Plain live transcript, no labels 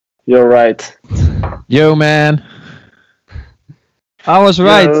You're right. Yo, man. I was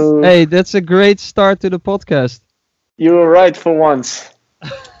right. Yo. Hey, that's a great start to the podcast. You were right for once.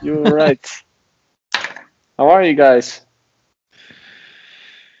 You were right. How are you guys?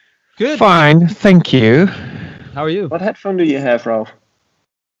 Good. Fine, thank you. How are you? What headphone do you have, Ralph?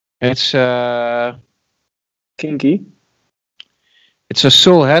 It's Kinky? it's a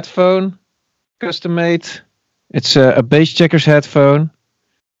Soul headphone, custom made. It's a Bass Checkers headphone,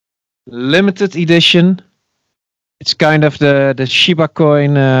 limited edition. It's kind of the Shiba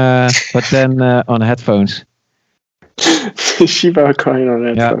coin, but then on headphones. Shiba coin on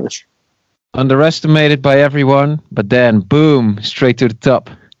headphones. Underestimated by everyone, but then boom, straight to the top.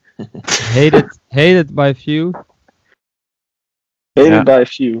 Hated by few. Hated Yeah. by a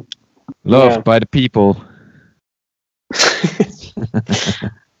few. Loved Yeah. by the people.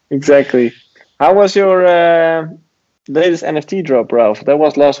 Exactly. How was your latest NFT drop, Ralph? That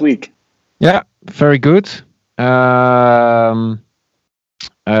was last week. Yeah, very good.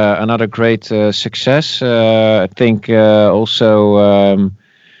 Another great success. I think also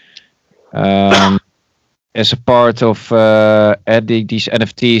as a part of these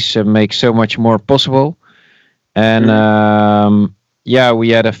NFTs make so much more possible. And we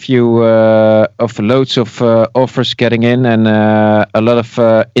had a few of loads of offers getting in, and a lot of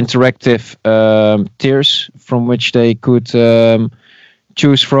interactive tiers from which they could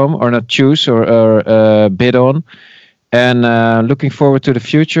choose from, or not choose, or bid on. And looking forward to the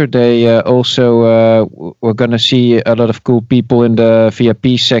future, they we're going to see a lot of cool people in the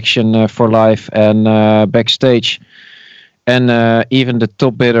VIP section for live and backstage, and even the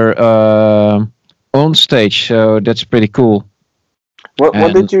top bidder on stage. So that's pretty cool.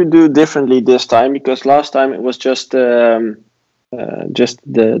 What did you do differently this time? Because last time it was just the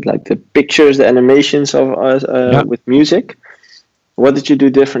pictures, the animations of with music. What did you do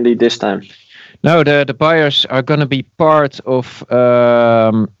differently this time? No, the buyers are going to be part of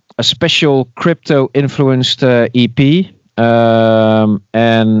a special crypto influenced EP.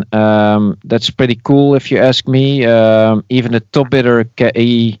 And that's pretty cool if you ask me. Even the top bidder,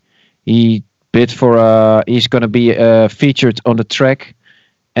 he bid for, he's going to be featured on the track,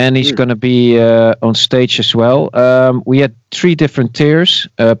 and he's going to be on stage as well. We had 3 different tiers,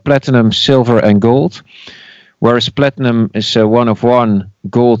 platinum, silver and gold. Whereas platinum is 1 of 1,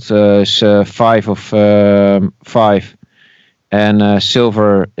 gold is 5 of 5, and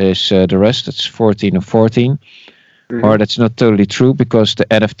silver is the rest. It's 14 of 14. Or that's not totally true, because the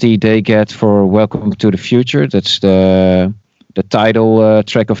NFT they get for Welcome to the Future, that's the title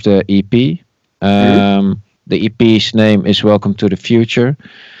track of the EP. The EP's name is Welcome to the Future.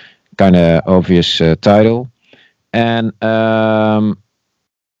 Kind of obvious title. And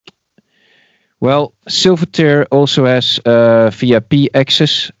silver tier also has VIP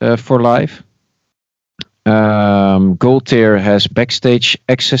access for live. Gold tier has backstage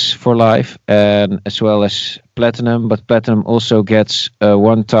access for live, and as well as platinum. But platinum also gets a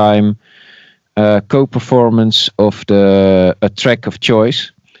one-time co-performance of a track of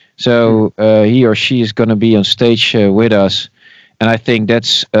choice. So he or she is going to be on stage with us. And I think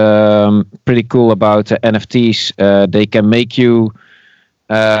that's pretty cool about NFTs. They can make you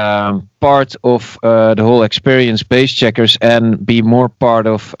part of the whole experience, Bass Checkers, and be more part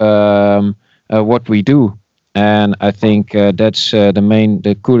of what we do. And I think that's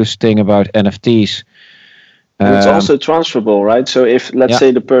the coolest thing about NFTs. It's also transferable, right? So if, let's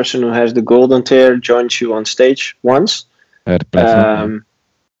say, the person who has the golden tier joins you on stage once, the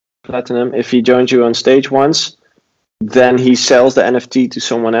platinum, if he joins you on stage once, then he sells the NFT to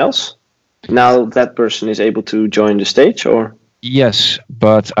someone else. Now that person is able to join the stage, or? Yes,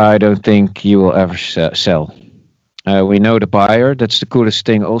 but I don't think you will ever sell. We know the buyer. That's the coolest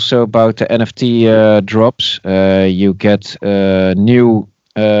thing also about the NFT drops. You get new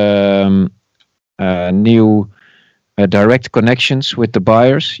direct connections with the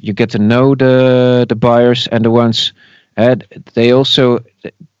buyers. You get to know the buyers, and the ones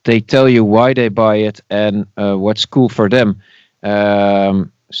they tell you why they buy it and what's cool for them.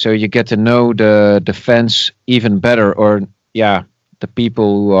 So you get to know the fans even better, or the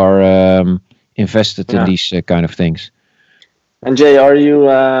people who are invested in these kind of things. And Jay, are you?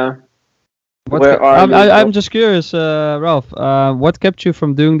 I'm just curious, Ralph. What kept you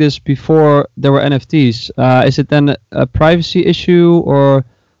from doing this before there were NFTs? Is it then a privacy issue or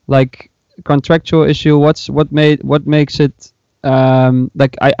like contractual issue? What makes it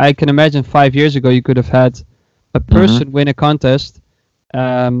I can imagine 5 years ago you could have had a person win a contest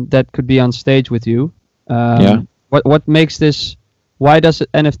that could be on stage with you. What makes this? Why does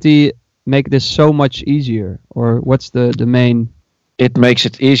NFT make this so much easier? Or what's the main it makes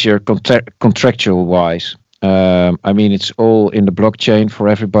it easier contractual wise. I mean, it's all in the blockchain for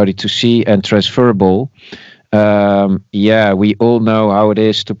everybody to see and transferable. Yeah, we all know how it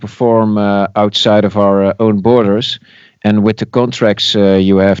is to perform outside of our own borders, and with the contracts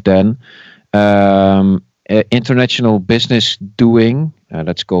you have then, international business doing,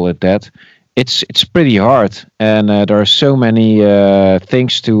 let's call it that. It's pretty hard, and there are so many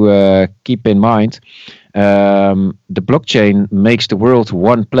things to keep in mind. The blockchain makes the world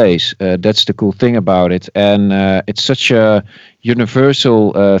one place. That's the cool thing about it, and it's such a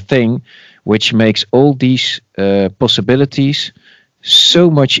universal thing, which makes all these possibilities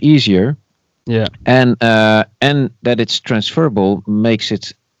so much easier. Yeah. And that it's transferable makes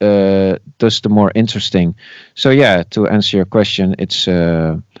it just the more interesting. So yeah, to answer your question,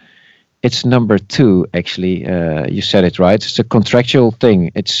 it's number 2 actually. You said it right. It's a contractual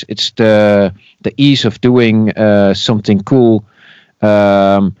thing. It's the ease of doing something cool.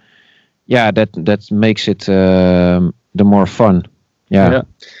 Yeah, that makes it the more fun. Yeah.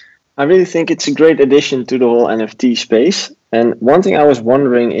 I really think it's a great addition to the whole NFT space. And one thing I was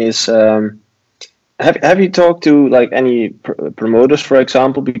wondering is, have you talked to like any promoters, for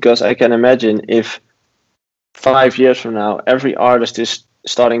example? Because I can imagine if 5 years from now, every artist is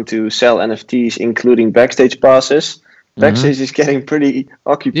starting to sell NFTs, including backstage passes. Backstage is getting pretty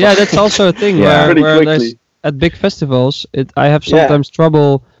occupied. Yeah, that's also a thing where there's, at big festivals, I have sometimes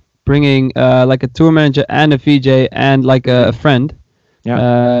trouble bringing like a tour manager and a VJ and like a friend.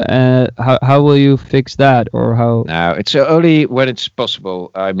 Yeah. How will you fix that, or how? No, it's only when it's possible.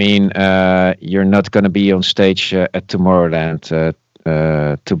 I mean, you're not going to be on stage at Tomorrowland.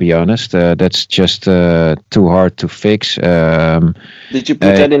 To be honest, that's just too hard to fix. Did you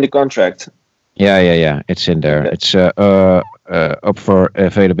put that in the contract? Yeah. It's in there. Okay. It's up for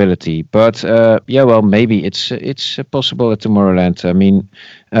availability. But yeah, well, maybe it's possible at Tomorrowland. I mean,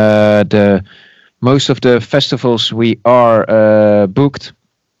 most of the festivals we are booked.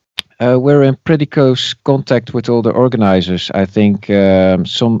 We're in pretty close contact with all the organizers. I think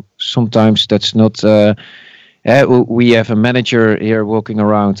sometimes that's not. We have a manager here walking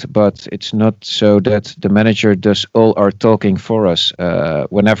around, but it's not so that the manager does all our talking for us.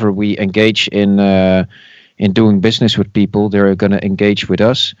 Whenever we engage in doing business with people, they're going to engage with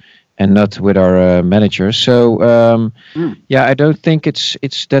us and not with our manager. So yeah, I don't think it's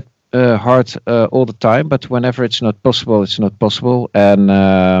that hard all the time. But whenever it's not possible, it's not possible. And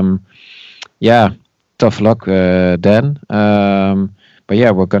yeah, tough luck then. But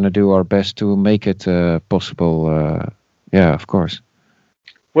yeah, we're going to do our best to make it possible. Yeah, of course.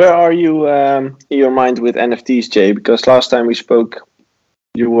 Where are you in your mind with NFTs, Jay? Because last time we spoke,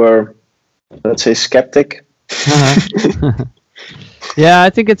 you were, let's say, skeptic. Yeah, I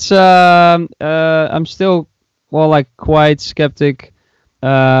think it's. I'm still, well, like quite skeptic.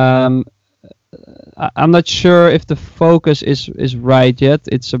 I'm not sure if the focus is right yet.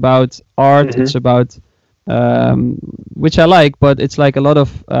 It's about art. Mm-hmm. It's about. Which I like, but it's like a lot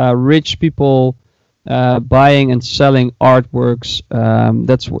of rich people buying and selling artworks.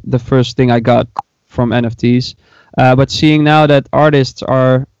 That's the first thing I got from NFTs. But seeing now that artists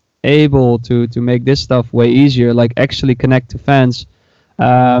are able to make this stuff way easier, like actually connect to fans,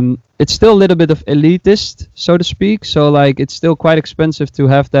 it's still a little bit of elitist, so to speak. So like it's still quite expensive to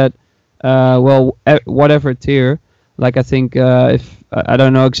have that, whatever tier. Like I think if I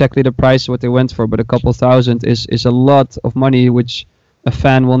don't know exactly the price what they went for, but a couple thousand is a lot of money, which a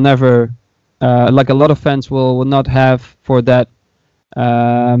fan will never, like a lot of fans will not have for that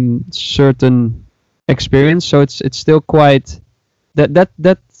certain experience. So it's still quite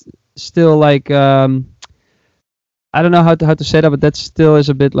that still like I don't know how to say that, but that still is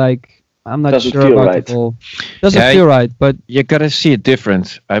a bit like I'm not sure about it all. Doesn't feel right, but you gotta see it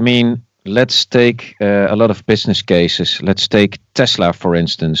different. I mean. Let's take a lot of business cases. Let's take Tesla, for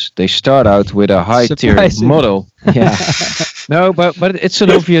instance. They start out with a high-tier model. Yeah. No, but it's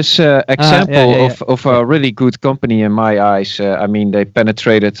an obvious example of a really good company in my eyes. I mean, they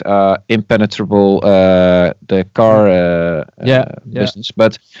penetrated impenetrable the car business.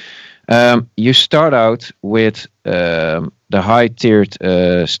 But you start out with the high-tiered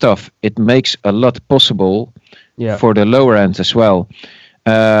stuff. It makes a lot possible for the lower end as well.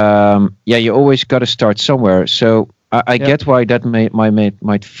 You always got to start somewhere. So I get why that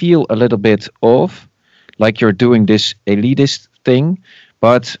might feel a little bit off, like you're doing this elitist thing,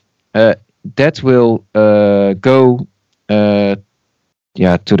 but that will go to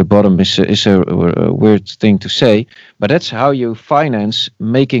the bottom is a weird thing to say, but that's how you finance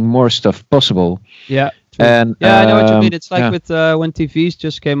making more stuff possible. Yeah, true. And I know what you mean. It's like with when TVs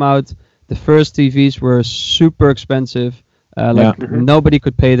just came out, the first TVs were super expensive. Like nobody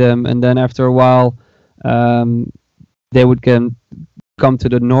could pay them, and then after a while, they would come to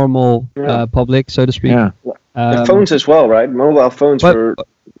the normal public, so to speak. Yeah. The phones as well, right? Mobile phones were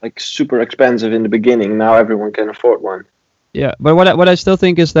like super expensive in the beginning. Now everyone can afford one. Yeah, but what I still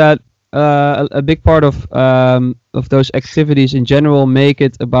think is that a big part of those activities in general make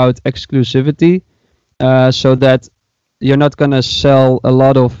it about exclusivity, so that you're not gonna sell a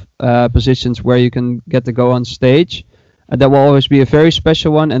lot of positions where you can get to go on stage. That will always be a very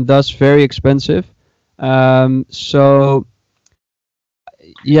special one and thus very expensive. So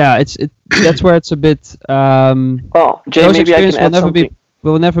yeah, that's where it's a bit. Well, Jay, those maybe I can experiences add something.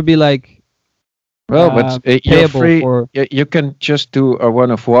 will never be like. Well, but you're payable free. for- You can just do a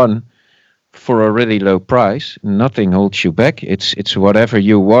one of one for a really low price. Nothing holds you back. It's whatever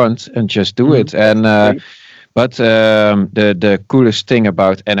you want, and just do it. And but the coolest thing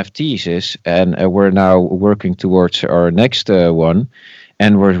about NFTs is, and we're now working towards our next one,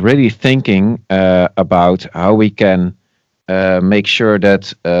 and we're really thinking about how we can make sure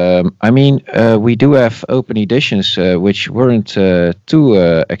that. We do have open editions which weren't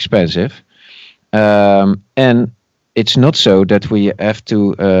too expensive. And it's not so that we have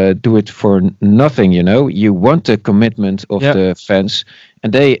to do it for nothing, You want the commitment of the fans,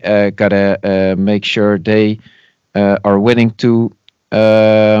 and they gotta make sure they are willing to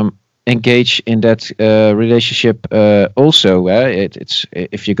engage in that relationship also. It's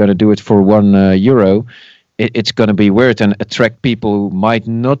if you're gonna do it for €1, it's gonna be weird and attract people who might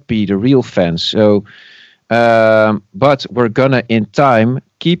not be the real fans. So, but we're gonna in time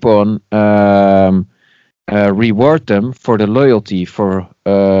keep on reward them for the loyalty, for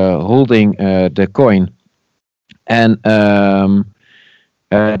holding the coin, and the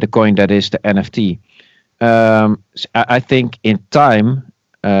coin that is the NFT. I think in time,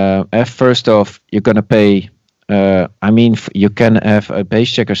 first off, you're gonna pay. You can have a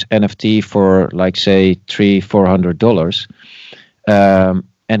Base Checkers NFT for like say $300-400,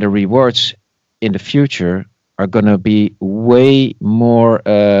 and the rewards in the future are going to be way more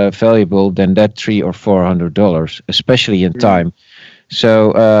valuable than that $300 or $400, especially in time.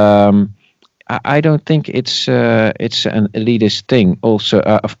 So I don't think it's an elitist thing. Also,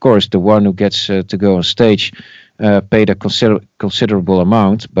 of course, the one who gets to go on stage paid a considerable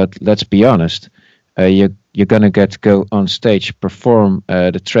amount. But let's be honest, you're going to get to go on stage, perform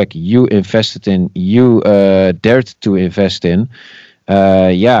the track you invested in, you dared to invest in.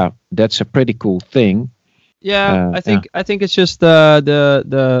 That's a pretty cool thing. Yeah, I think it's just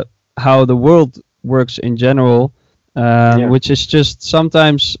the how the world works in general, which is just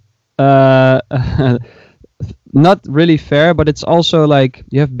sometimes not really fair. But it's also like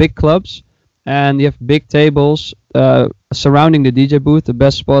you have big clubs and you have big tables surrounding the DJ booth, the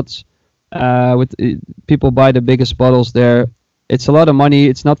best spots. With people buy the biggest bottles there. It's a lot of money.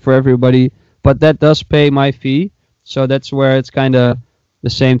 It's not for everybody, but that does pay my fee. So that's where it's kind of the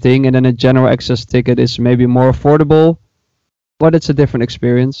same thing. And then a general access ticket is maybe more affordable, but it's a different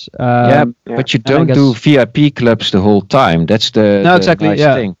experience. But you don't do VIP clubs the whole time. That's the nice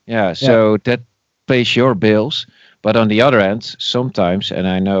thing. Yeah, so that pays your bills. But on the other hand, sometimes, and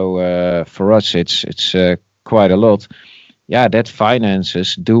I know for us it's quite a lot. Yeah, that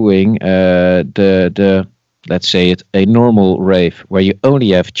finances doing the let's say it a normal rave where you only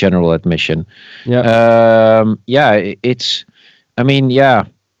have general admission.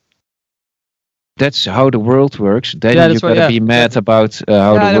 That's how the world works. Then you gotta be mad about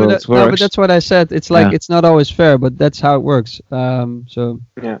how the world works. No, but that's what I said. It's like it's not always fair, but that's how it works. Well,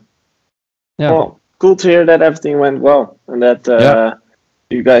 cool to hear that everything went well and that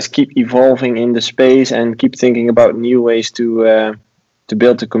you guys keep evolving in the space and keep thinking about new ways to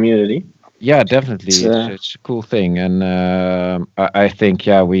build the community. Yeah, definitely. It's a cool thing, and I think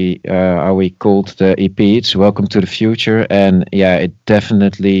we called the EP. It's Welcome to the Future, and it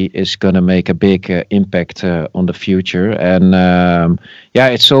definitely is gonna make a big impact on the future. And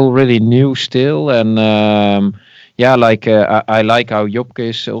it's all really new still, and I like how Jopke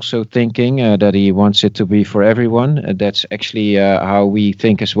is also thinking that he wants it to be for everyone. That's actually how we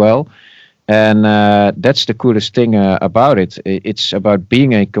think as well. And that's the coolest thing about it. It's about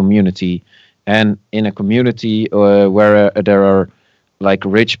being a community. And in a community where there are like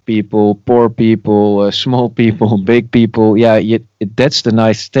rich people, poor people, small people, big people, that's the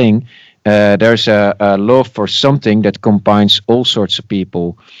nice thing. There's a love for something that combines all sorts of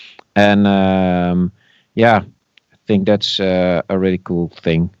people. And I think that's a really cool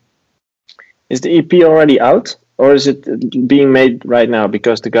thing. Is the EP already out? or is it being made right now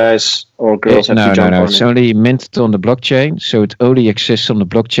because the guys or girls have to jump on It's it? only minted on the blockchain, so it only exists on the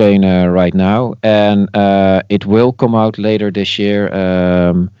blockchain right now, and it will come out later this year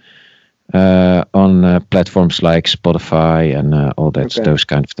on platforms like Spotify and all that, those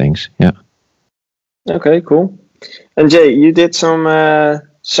kind of things. Yeah. Okay, cool. And Jay, you did some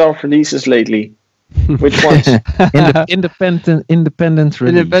self-releases lately. Which ones? Independent release.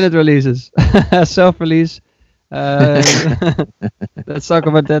 Independent releases. Self-release. Let's talk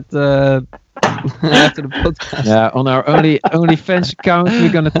about that after the podcast. Yeah, on our OnlyFans account,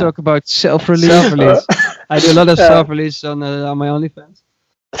 we're going to talk about self-release. Self-release. I do a lot of self-release on my OnlyFans.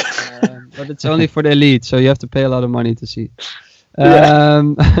 But it's only for the elite, so you have to pay a lot of money to see.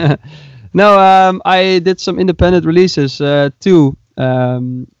 I did some independent releases, two,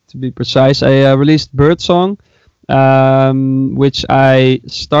 to be precise. I released Birdsong, which I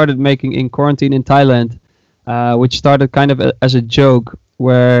started making in quarantine in Thailand, which started kind of as a joke,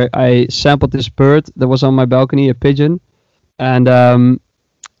 where I sampled this bird that was on my balcony, a pigeon, and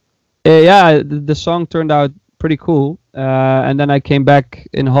the song turned out pretty cool. And then I came back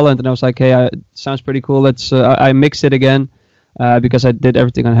in Holland, and I was like, hey, it sounds pretty cool. I mixed it again. Because I did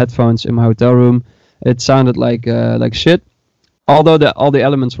everything on headphones in my hotel room. It sounded like shit, although all the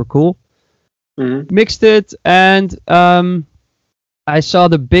elements were cool. Mm-hmm. Mixed it, and I saw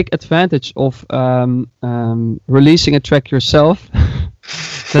the big advantage of releasing a track yourself.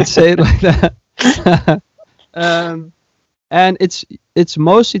 Let's say it like that. And it's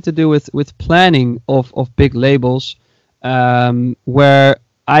mostly to do with planning of big labels, where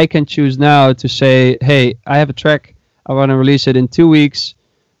I can choose now to say, hey, I have a track. I want to release it in 2 weeks,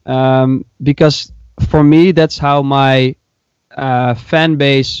 because for me that's how my fan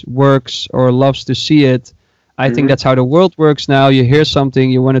base works or loves to see it. I think that's how the world works now. You hear something,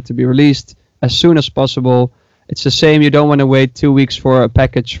 you want it to be released as soon as possible. It's the same. You don't want to wait 2 weeks for a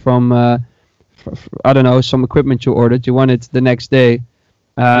package from I don't know, some equipment you ordered. You want it the next day.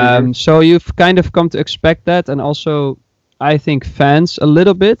 So you've kind of come to expect that, and also I think fans a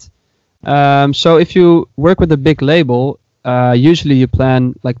little bit. So if you work with a big label, usually you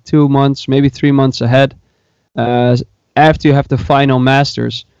plan like 2 months, maybe 3 months ahead, after you have the final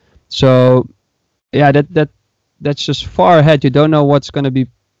masters. So yeah, that's just far ahead. You don't know what's going to be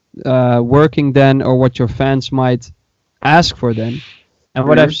working then, or what your fans might ask for then. And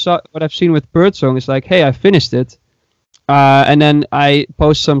what I've seen with Birdsong is like, hey, I finished it, and then I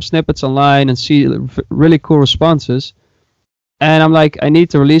post some snippets online and see really cool responses, and I'm like, I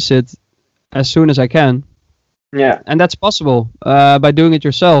need to release it as soon as I can. Yeah. And that's possible by doing it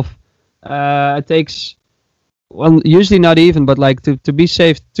yourself. It takes, well, usually not even, but like to be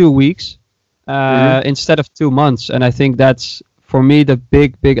safe 2 weeks instead of 2 months. And I think that's, for me, the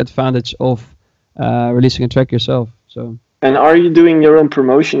big advantage of releasing a track yourself. So. And are you doing your own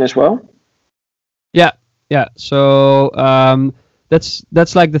promotion as well? Yeah. So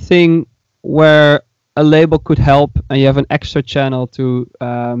that's like the thing where a label could help, and you have an extra channel to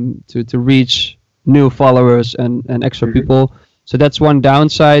reach new followers and extra people. So that's one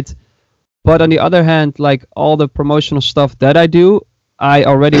downside. But on the other hand, like all the promotional stuff that I do, I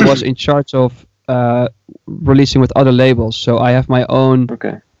already was in charge of releasing with other labels. So I have my own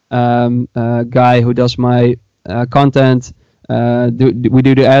guy who does my content. We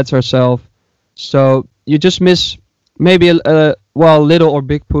do the ads ourselves. So you just miss maybe a little or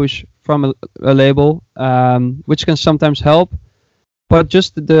big push from a label, which can sometimes help, but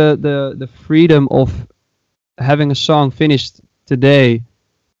just the freedom of having a song finished today,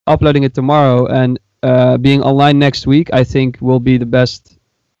 uploading it tomorrow, and being online next week, I think will be the best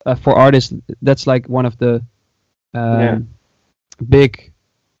for artists. That's like one of the big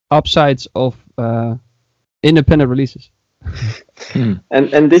upsides of independent releases.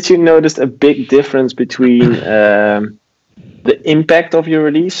 And did you notice a big difference between the impact of your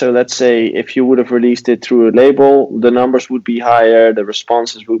release? So let's say if you would have released it through a label, the numbers would be higher, the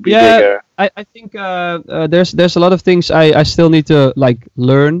responses would be bigger. I think there's a lot of things I still need to like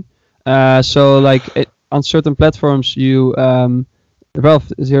learn. So like on certain platforms, you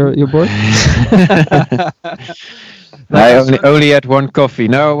Ralph, is your board? I only had one coffee.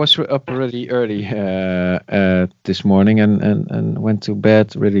 No, I was up really early this morning and went to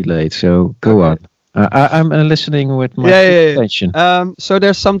bed really late. So go on. I'm listening with my attention. So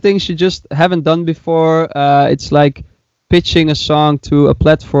there's some things you just haven't done before. It's like pitching a song to a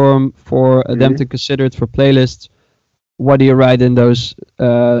platform for them to consider it for playlists. What do you write in those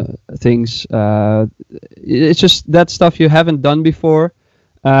things? It's just that stuff you haven't done before,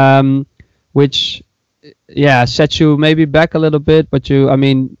 which sets you maybe back a little bit. But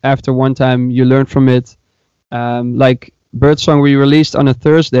after one time you learn from it. Like Birdsong we released on a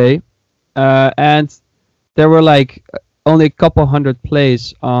Thursday, and there were like only a couple hundred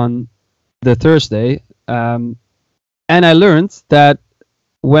plays on the Thursday, and I learned that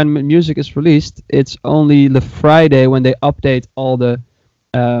when music is released, it's only the Friday when they update all the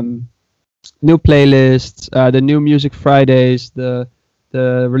new playlists, the new music Fridays, the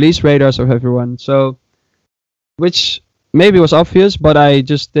release radars of everyone. So, which maybe was obvious, but I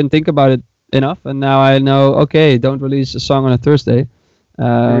just didn't think about it enough, and now I know. Okay, don't release a song on a Thursday,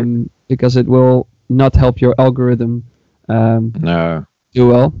 because it will not help your algorithm No. do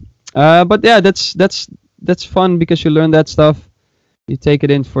well. But yeah, that's fun because you learn that stuff. You take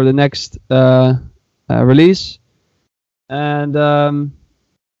it in for the next release, and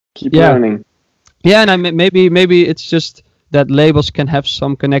Keep Yeah. learning. yeah, and maybe it's just that labels can have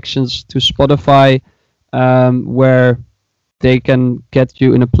some connections to Spotify, where they can get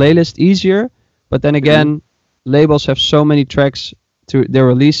you in a playlist easier. But then again, labels have so many tracks they're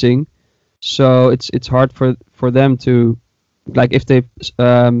releasing, so it's hard for them to, like, if they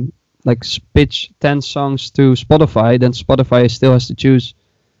like pitch 10 songs to Spotify, then Spotify still has to choose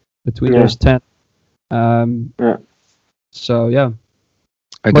between Yeah. those 10. Yeah. So yeah.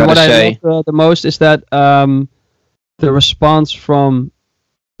 I But gotta what say, I love the most is that the response from,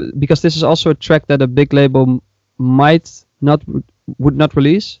 because this is also a track that a big label would not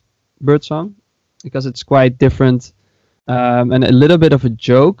release, Birdsong, because it's quite different, and a little bit of a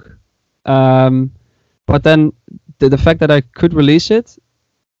joke. But then the fact that I could release it,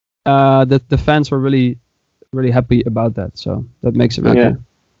 the fans were really really happy about that. So that makes it really Yeah. cool.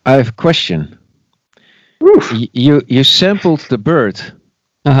 I have a question. Oof. You sampled the bird.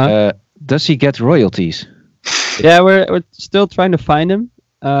 Uh-huh. Does he get royalties? Yeah, we're still trying to find him.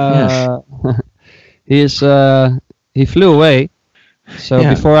 He flew away, so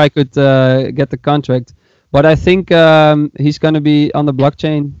Yeah. before I could get the contract. But I think he's going to be on the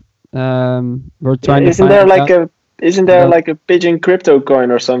blockchain. We're trying to Isn't find there him like out. a like a pigeon crypto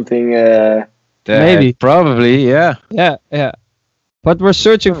coin or something? Maybe. Probably, yeah. Yeah. But we're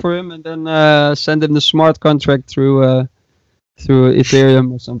searching for him and then send him the smart contract through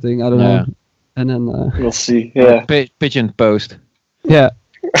Ethereum or something. I don't Yeah. know. And then We'll see. Yeah. Pigeon post. yeah.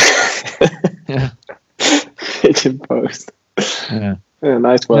 Yeah. Pigeon post. Yeah. Yeah,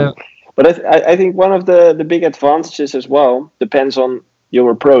 nice one. Yeah. But I think one of the big advantages as well depends on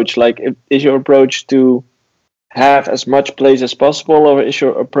your approach. Like, is your approach to have as much plays as possible, or is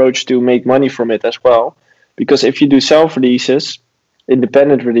your approach to make money from it as well? Because if you do self-releases,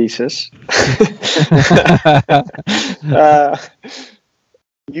 independent releases,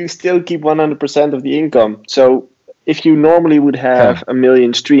 you still keep 100% of the income. So if you normally would have 1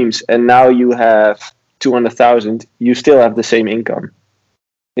 million streams and now you have 200,000, you still have the same income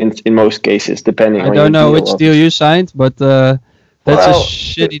in most cases, depending I on don't know your which deal, deal you signed, but that's Well, a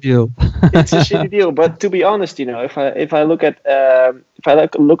shitty deal. it's a shitty deal. But to be honest, if I look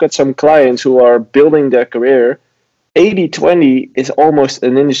at some clients who are building their career, 80-20 is almost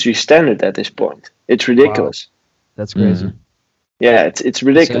an industry standard at this point. It's ridiculous. That's crazy. Mhm. Yeah, it's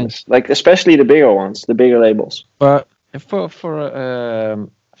ridiculous. Like, especially the bigger ones, the bigger labels. But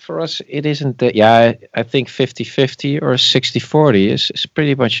for us, it isn't that. Yeah, I think 50-50 or 60-40 is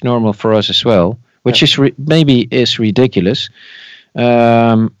pretty much normal for us as well, which is maybe is ridiculous.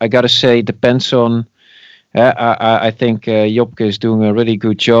 I gotta say, depends on. I think Jopke is doing a really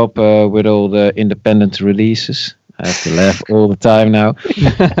good job with all the independent releases. I have to laugh all the time now.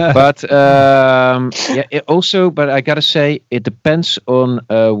 But but I gotta say, it depends on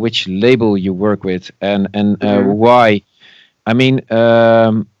which label you work with and why. I mean,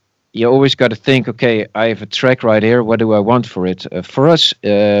 you always got to think, okay, I have a track right here. What do I want for it? For us,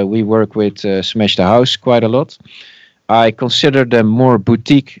 we work with Smash the House quite a lot. I consider them more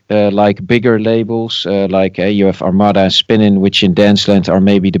boutique, like bigger labels, like you have Armada and Spinnin, which in Danceland are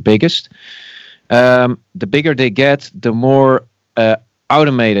maybe the biggest. The bigger they get, the more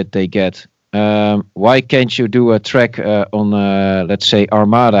automated they get. Why can't you do a track on, let's say,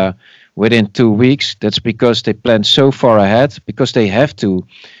 Armada within 2 weeks? That's because they plan so far ahead, because they have to.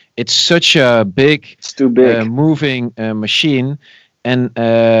 It's such a It's too big. moving machine, and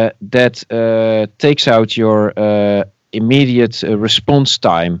that takes out your immediate response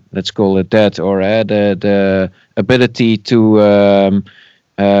time. Let's call it that, or the ability to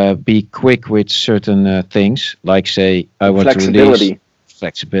be quick with certain things, like say I want to release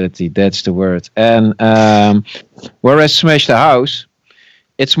flexibility. That's the word. And whereas Smash the House,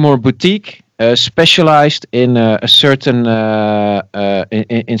 it's more boutique, specialized in a certain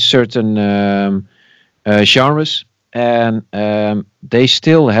in certain genres, and they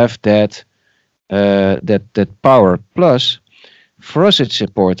still have that that power. Plus, for us, it's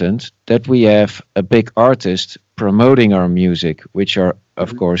important that we have a big artist promoting our music, which are,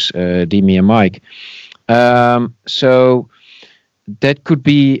 of course, Demi and Mike. So that could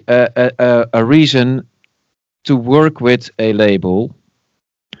be a reason to work with a label,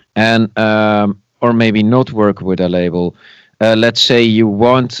 and or maybe not work with a label. Let's say you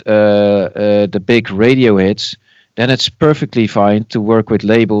want the big radio hits, then it's perfectly fine to work with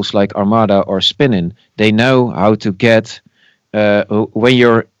labels like Armada or Spinnin. They know how to get when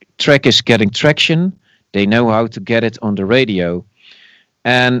your track is getting traction, they know how to get it on the radio.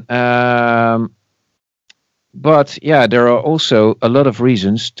 And but yeah, there are also a lot of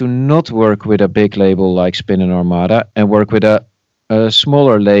reasons to not work with a big label like Spin and Armada and work with a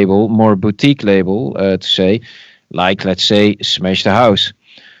smaller label, more boutique label, to say, like, let's say, Smash the House.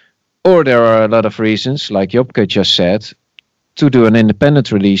 Or there are a lot of reasons, like Jobke just said, to do an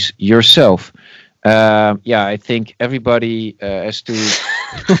independent release yourself. Yeah, I think everybody has to.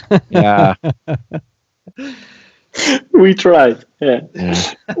 Yeah. We tried. Yeah.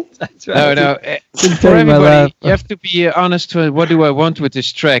 That's right. No. For everybody, you have to be honest. What do I want with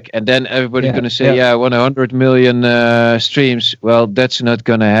this track? And then everybody's going to say, I want 100 million streams. Well, that's not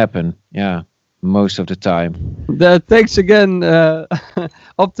going to happen. Yeah, most of the time. Thanks again,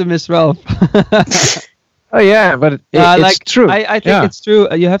 optimist Ralph. Oh yeah, but it's true. I think it's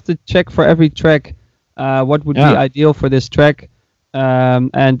true. You have to check for every track what would be ideal for this track,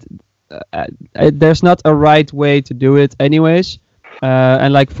 and there's not a right way to do it anyways.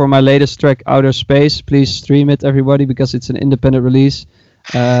 And like for my latest track, Outer Space, please stream it, everybody, because it's an independent release.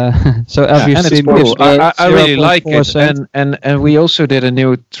 So every and stream it's cool. I really like it. Cent. And we also did a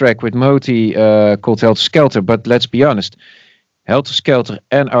new track with Moti called Helter Skelter. But let's be honest, Helter Skelter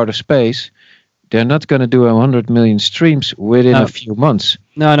and Outer Space, they're not going to do 100 million streams within a few months.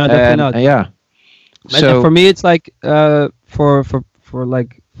 No, definitely not. Yeah. So for me, it's like for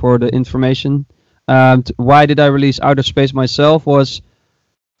the information. Why did I release Outer Space myself? Was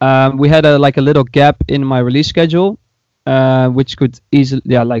we had a little gap in my release schedule, which could easily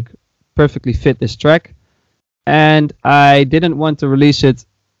perfectly fit this track, and I didn't want to release it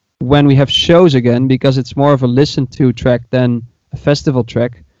when we have shows again because it's more of a listen to track than a festival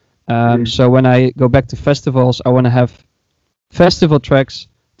track. So when I go back to festivals, I want to have festival tracks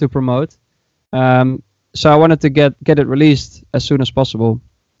to promote. So I wanted to get it released as soon as possible.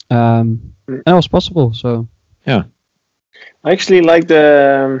 And it was possible, so yeah. I actually like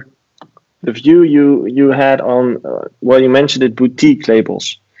the view you had on you mentioned it, boutique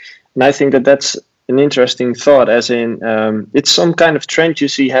labels, and I think that's an interesting thought. As in, it's some kind of trend you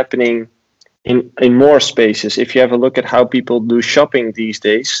see happening in more spaces. If you have a look at how people do shopping these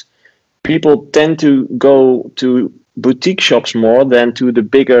days, people tend to go to boutique shops more than to the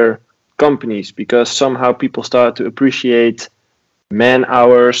bigger companies because somehow people start to appreciate man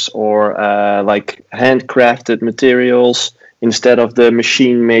hours or like handcrafted materials instead of the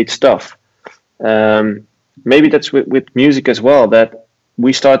machine-made stuff. Maybe that's with music as well, that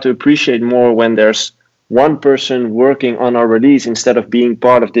we start to appreciate more when there's one person working on our release instead of being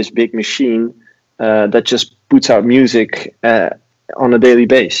part of this big machine that just puts out music on a daily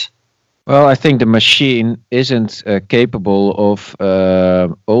basis. Well, I think the machine isn't capable of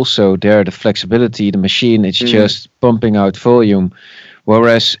also the flexibility. The machine is just pumping out volume,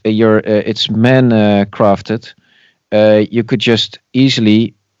 whereas it's man crafted. You could just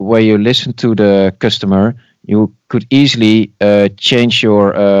easily, where you listen to the customer, you could easily change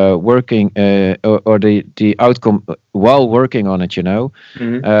your working or the outcome while working on it.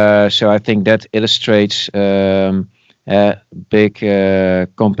 So I think that illustrates. Big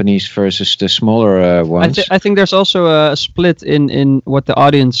companies versus the smaller ones. I think there's also a split in what the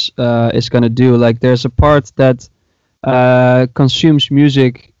audience is going to do. Like there's a part that consumes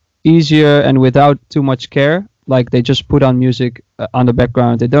music easier and without too much care. Like they just put on music on the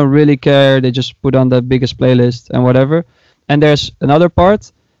background. They don't really care. They just put on the biggest playlist and whatever. And there's another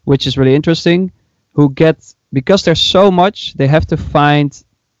part, which is really interesting, because there's so much, they have to find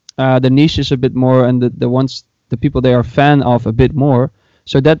the niches a bit more and the people they are fan of a bit more,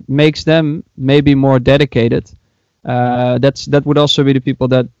 so that makes them maybe more dedicated. That would also be the people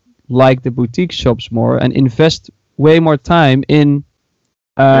that like the boutique shops more and invest way more time in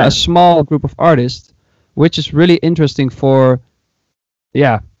a small group of artists, which is really interesting for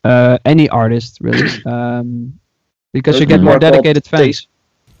any artist really, because you get more dedicated fans.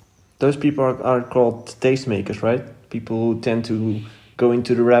 Those people are called tastemakers, right? People who tend to go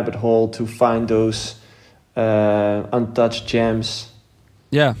into the rabbit hole to find those untouched gems.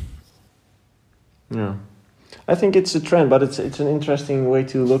 Yeah. I think it's a trend, but it's an interesting way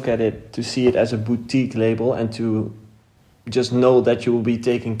to look at it, to see it as a boutique label and to just know that you will be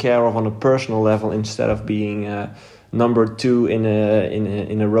taken care of on a personal level instead of being number 2 in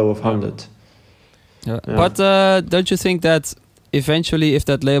a row of 100. Yeah. But don't you think that eventually, if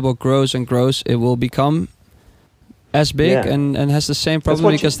that label grows and grows, it will become as big and has the same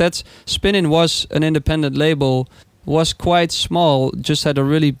problem? Because that's Spinnin was an independent label, was quite small, just had a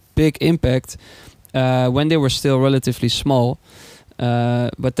really big impact when they were still relatively small.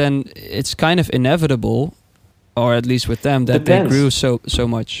 But then it's kind of inevitable, or at least with them, that they grew so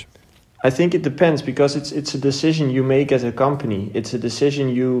much. I think it depends, because it's a decision you make as a company. It's a decision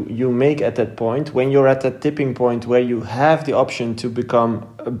you make at that point when you're at that tipping point where you have the option to become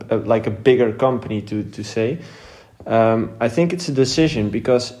like a bigger company, to say. I think it's a decision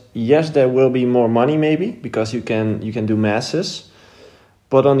because yes, there will be more money maybe because you can do masses,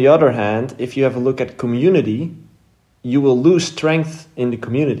 but on the other hand, if you have a look at community, you will lose strength in the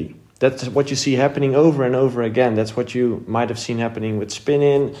community. That's what you see happening over and over again. That's what you might have seen happening with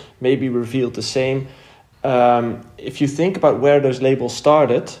Spinnin, maybe Revealed the same. If you think about where those labels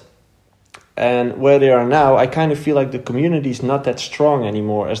started and where they are now, I kind of feel like the community is not that strong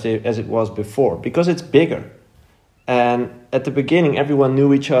anymore as it was before, because it's bigger. And at the beginning, everyone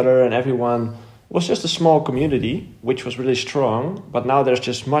knew each other and everyone was just a small community, which was really strong. But now there's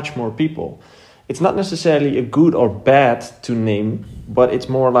just much more people. It's not necessarily a good or bad to name, but it's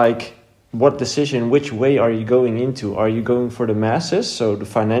more like what decision, which way are you going into? Are you going for the masses, so the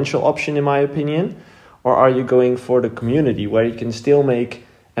financial option in my opinion, or are you going for the community where you can still make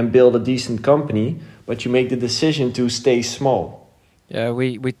and build a decent company, but you make the decision to stay small? Yeah,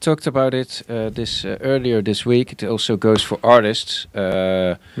 we talked about it earlier this week. It also goes for artists.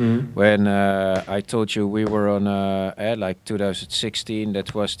 When I told you we were on like 2016,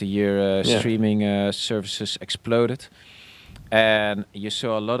 that was the year streaming services exploded, and you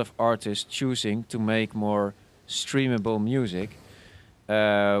saw a lot of artists choosing to make more streamable music.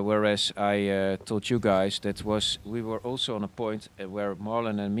 Whereas I told you guys we were also on a point where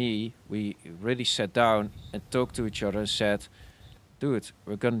Marlon and me, we really sat down and talked to each other and said, dude,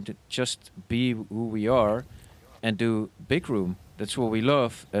 we're going to just be who we are and do big room. That's what we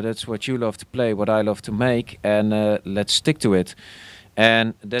love. That's what you love to play, what I love to make, and let's stick to it.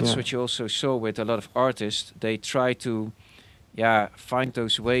 And that's what you also saw with a lot of artists. They try to find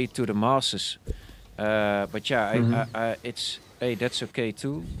those way to the masses. But that's okay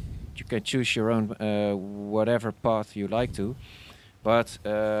too. You can choose your own whatever path you like to. But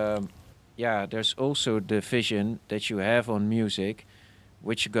there's also the vision that you have on music,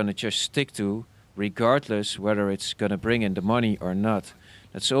 which you're gonna just stick to, regardless whether it's gonna bring in the money or not.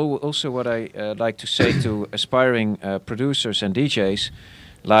 That's also what I like to say to aspiring producers and DJs.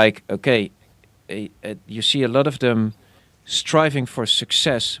 Like, okay, you see a lot of them striving for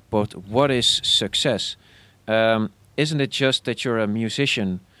success, but what is success? Isn't it just that you're a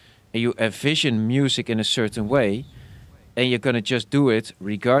musician and you envision music in a certain way, and you're gonna just do it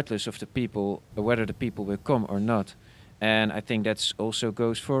regardless of the people, whether the people will come or not? And I think that's also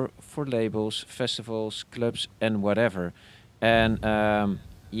goes for labels, festivals, clubs, and whatever. And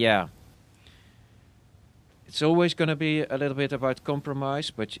it's always gonna be a little bit about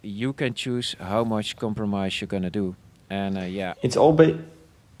compromise, but you can choose how much compromise you're gonna do. And it's all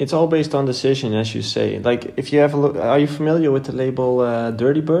based on decision, as you say. Like, if you have a look, are you familiar with the label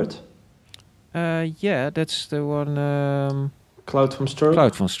Dirty Bird? That's the one. Cloud from Stroke.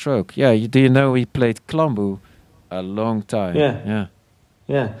 Cloud from Stroke. Yeah, do you know he played Klambu a long time?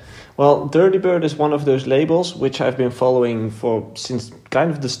 Yeah. Well, Dirty Bird is one of those labels which I've been following since kind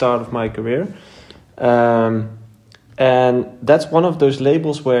of the start of my career, and that's one of those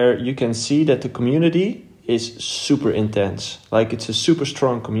labels where you can see that the community is super intense. Like, it's a super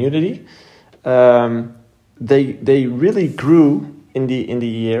strong community. They really grew in the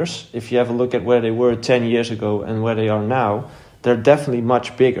years. If you have a look at where they were 10 years ago and where they are now, they're definitely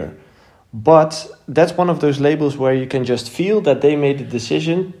much bigger. But that's one of those labels where you can just feel that they made the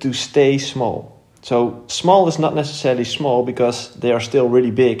decision to stay small. So small is not necessarily small because they are still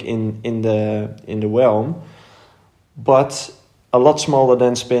really big in the realm, but a lot smaller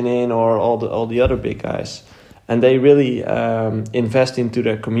than Spinnin or all the other big guys. And they really invest into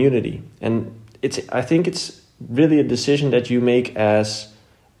their community. And I think it's really a decision that you make as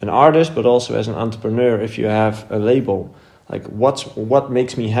an artist, but also as an entrepreneur. If you have a label, like, what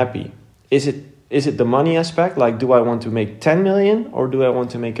makes me happy? Is it the money aspect? Like, do I want to make 10 million or do I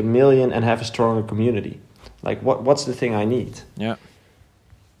want to make 1 million and have a stronger community? Like, what's the thing I need? Yeah.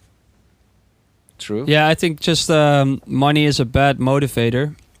 True. Yeah, I think just money is a bad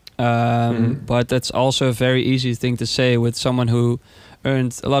motivator. But that's also a very easy thing to say with someone who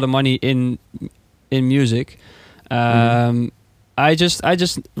earned a lot of money in music. I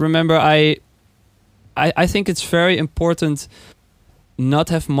just remember I think it's very important not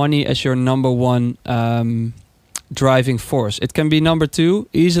have money as your number one driving force. It can be number two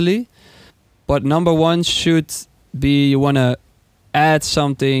easily, but number one should be you want to add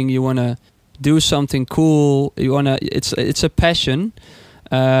something, you want to do something cool, you want to it's a passion.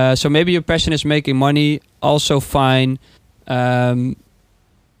 So maybe your passion is making money, also fine. Then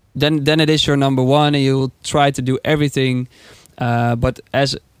it is your number one, and you'll try to do everything. But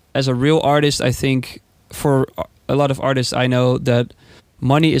as a real artist, I think for a lot of artists I know that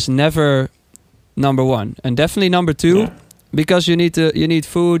money is never number one, and definitely number two, because you need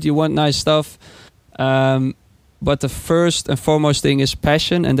food, you want nice stuff. But the first and foremost thing is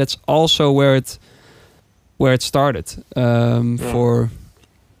passion, and that's also where it started for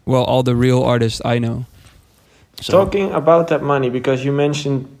all the real artists I know. So. Talking about that money, because you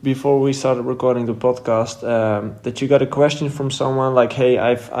mentioned before we started recording the podcast that you got a question from someone like, "Hey,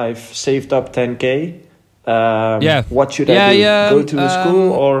 I've saved up 10K. What should I do? Go to a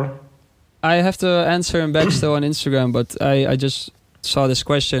school or?" I have to answer him back still on Instagram, but I just saw this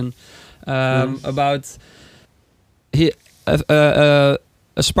question about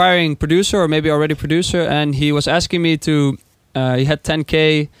aspiring producer or maybe already producer, and he was asking me to. He had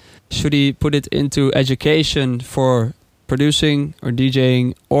 10K. Should he put it into education for producing or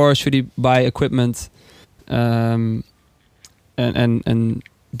DJing, or should he buy equipment and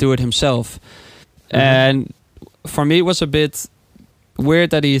do it himself? And for me, it was a bit weird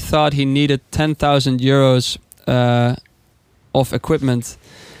that he thought he needed 10,000 euros of equipment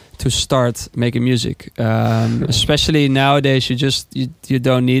to start making music. Especially nowadays, you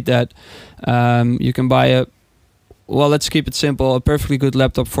don't need that. You can buy let's keep it simple, a perfectly good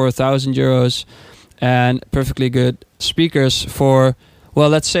laptop for 1,000 euros and perfectly good speakers for,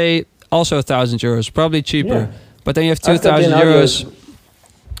 let's say also 1,000 euros, probably cheaper. Yeah. But then you have 2,000 euros.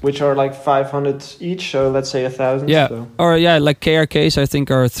 Which are like 500 each, so let's say 1,000. Yeah, so. Or like KRKs I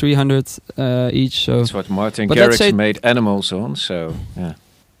think are 300 each. So that's what Martin Garrix made Animals on, so yeah.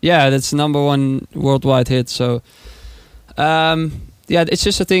 Yeah, that's number one worldwide hit, so it's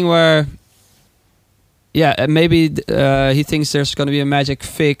just a thing where maybe he thinks there's going to be a magic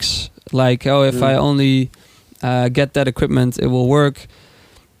fix, like, if I only get that equipment, it will work.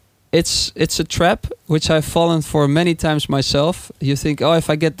 It's a trap, which I've fallen for many times myself. You think, if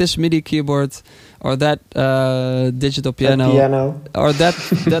I get this MIDI keyboard or that digital piano. Or that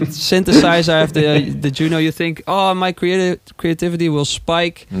synthesizer, I have the Juno, you think, my creativity will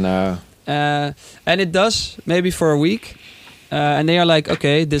spike. No. And it does, maybe for a week. And they are like,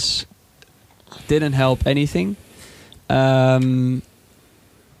 okay, this didn't help anything.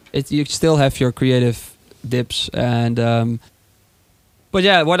 You still have your creative dips, and but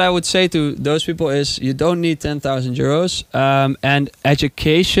what I would say to those people is you don't need 10,000 euros, and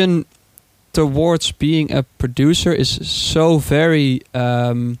education towards being a producer is so very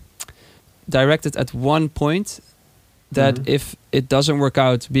directed at one point that if it doesn't work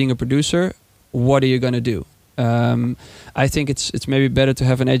out being a producer, what are you going to do? I think it's maybe better to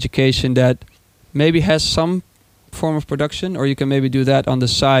have an education that maybe has some form of production, or you can maybe do that on the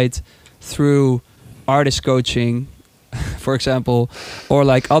side through artist coaching, for example, or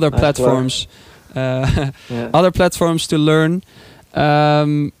like other platforms, other platforms to learn.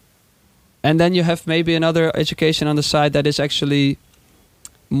 And then you have maybe another education on the side that is actually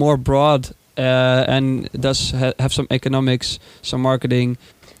more broad and does have some economics, some marketing.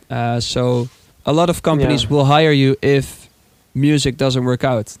 So a lot of companies will hire you if music doesn't work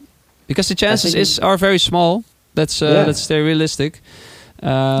out, because the chances are very small. Let's stay realistic.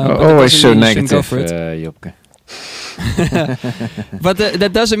 Always so negative, Jopke. But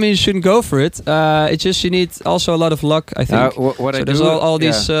that doesn't mean you shouldn't go for it. It's just you need also a lot of luck, I think. There's all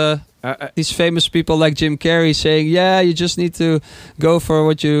these famous people like Jim Carrey saying, you just need to go for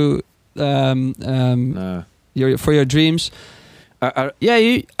what you for your dreams.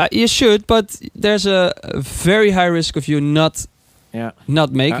 You should, but there's a very high risk of you not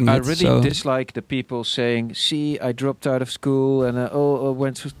making it. I really dislike the people saying, see, I dropped out of school and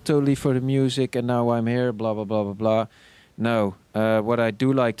went totally for the music and now I'm here, blah, blah, blah, blah, blah. No, what I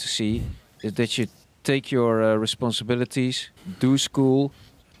do like to see is that you take your responsibilities, do school,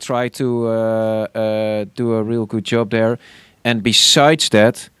 try to do a real good job there. And besides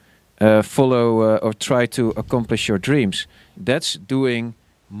that, follow or try to accomplish your dreams. That's doing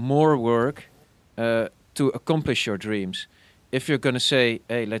more work to accomplish your dreams. If you're going to say,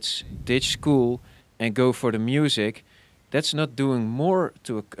 hey, let's ditch school and go for the music, that's not doing more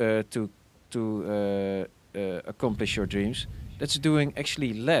to accomplish your dreams. That's doing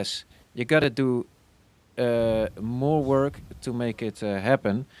actually less. You gotta do more work to make it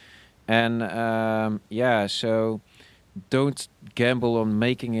happen. And yeah, so don't gamble on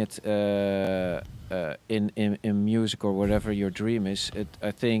making it in music or whatever your dream is.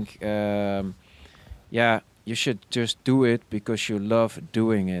 I think, yeah, you should just do it because you love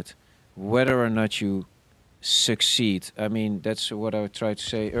doing it, whether or not you succeed. I mean, that's what I tried to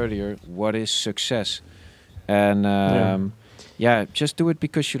say earlier. What is success? And yeah, just do it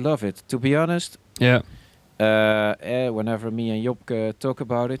because you love it. To be honest, Yeah. Whenever me and Job talk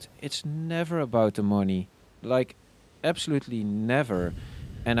about it, it's never about the money. Like, absolutely never.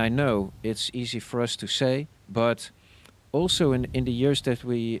 And I know it's easy for us to say, but also in the years that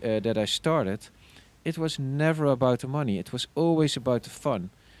that I started, it was never about the money. It was always about the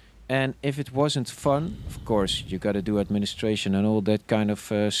fun. And if it wasn't fun, of course, you got to do administration and all that kind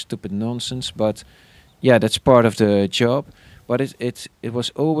of stupid nonsense. But yeah, that's part of the job. But it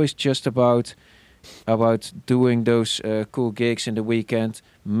was always just about doing those cool gigs in the weekend,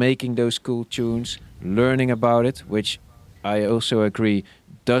 making those cool tunes, learning about it, which I also agree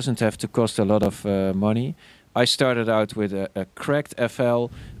doesn't have to cost a lot of money. I started out with a cracked FL.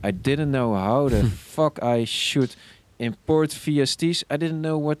 I didn't know how the fuck I should import VSTs. I didn't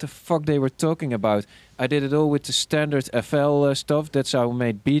know what the fuck they were talking about. I did it all with the standard FL stuff. That's how I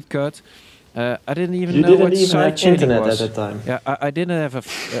made Beatcut. I didn't even know what sidechaining was. At that time. Yeah, I didn't have a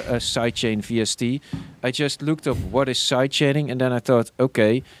sidechain VST. I just looked up what is sidechaining, and then I thought,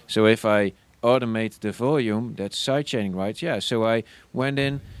 okay, so if I automate the volume, that's sidechaining, right? Yeah, so I went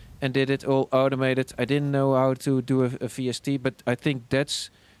in and did it all automated. I didn't know how to do a VST, but I think that's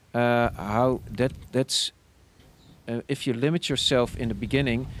that's if you limit yourself in the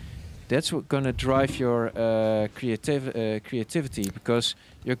beginning, that's what's gonna drive your creativity, because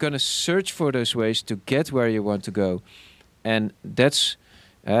you're gonna search for those ways to get where you want to go, and that's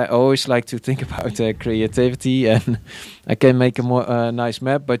I always like to think about creativity, and I can make a more nice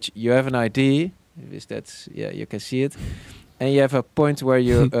map. But you have an idea, is that you can see it, and you have a point where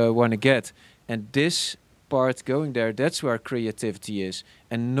you want to get, and this part going there, that's where creativity is,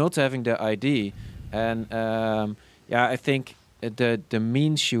 and not having the idea. And I think the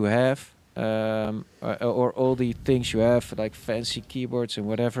means you have, or all the things you have, like fancy keyboards and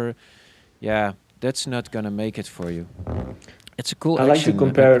whatever, that's not gonna make it for you. It's a cool. I like to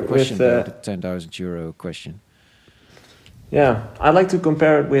compare it with the €10,000 question. Yeah, I like to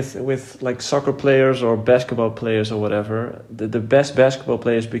compare it with like soccer players or basketball players or whatever. The best basketball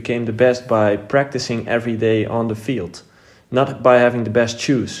players became the best by practicing every day on the field, not by having the best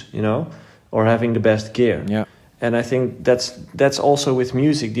shoes, or having the best gear. Yeah. And I think that's also with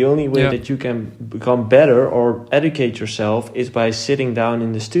music. The only way that you can become better or educate yourself is by sitting down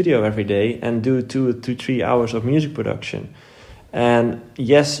in the studio every day and do 2 to 3 hours of music production. And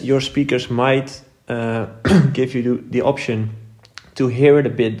yes, your speakers might give you the option to hear it a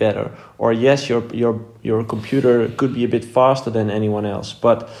bit better, or yes, your computer could be a bit faster than anyone else.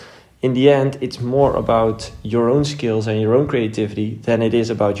 But in the end, it's more about your own skills and your own creativity than it is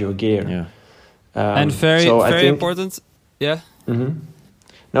about your gear. Yeah. And very important. Yeah. Mm-hmm.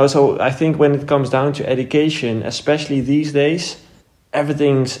 No, so I think when it comes down to education, especially these days,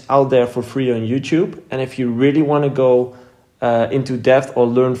 everything's out there for free on YouTube. And if you really want to go into depth or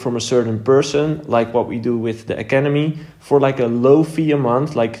learn from a certain person, like what we do with the Academy, for like a low fee a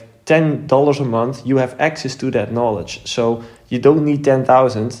month, like $10 a month, you have access to that knowledge. So you don't need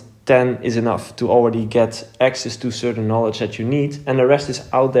 10,000. 10 is enough to already get access to certain knowledge that you need, and the rest is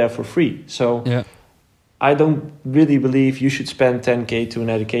out there for free. So I don't really believe you should spend 10K to an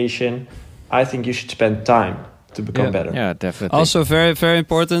education. I think you should spend time to become better. Yeah, definitely. Also very, very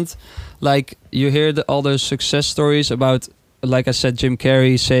important, like you hear all those success stories about, like I said, Jim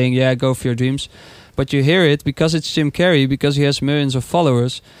Carrey saying, go for your dreams. But you hear it because it's Jim Carrey, because he has millions of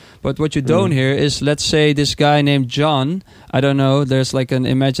followers. But what you don't hear is, let's say this guy named John, I don't know, there's like an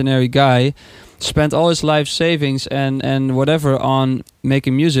imaginary guy, spent all his life savings and whatever on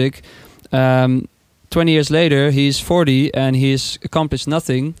making music. 20 years later, he's 40 and he's accomplished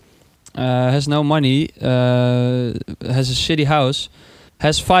nothing, has no money, has a shitty house,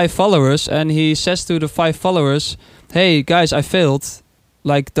 has 5 followers, and he says to the 5 followers, hey guys, I failed.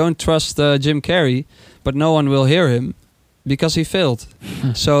 Like, don't trust Jim Carrey, but no one will hear him because he failed.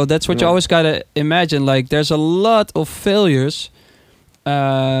 So that's what you always gotta imagine. Like, there's a lot of failures,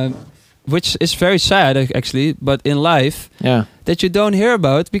 which is very sad actually, but in life, that you don't hear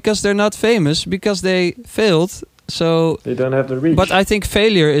about because they're not famous, because they failed. So they don't have the reach. But I think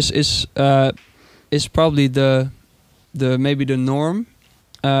failure is probably the the maybe the norm.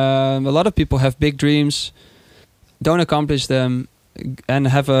 A lot of people have big dreams, don't accomplish them, and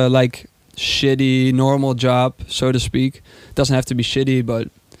have a like shitty normal job, so to speak. Doesn't have to be shitty, but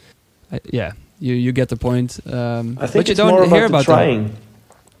yeah, you get the point. I think but you it's don't more hear about the about trying.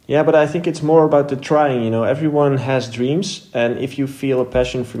 Yeah, but I think it's more about the trying. You know, everyone has dreams, and if you feel a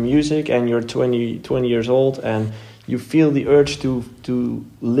passion for music and you're 20 years old and you feel the urge to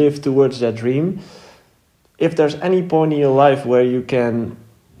live towards that dream, if there's any point in your life where you can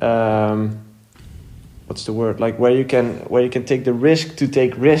what's the word, like where you can take the risk to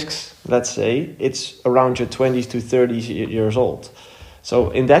take risks, let's say, it's around your 20s to 30s years old.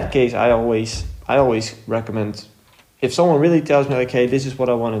 So in that case, I always recommend, if someone really tells me like, hey, this is what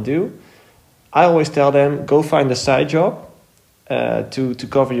I want to do, I always tell them, go find a side job to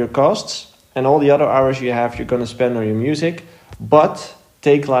cover your costs, and all the other hours you have you're going to spend on your music, but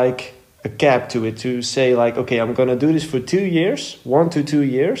take like a cap to it, to say like, okay, I'm going to do this for 2 years, 1 to 2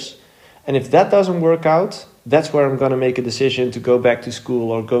 years, and if that doesn't work out, that's where I'm going to make a decision to go back to school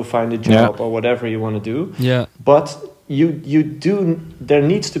or go find a job or whatever you want to do. Yeah. But there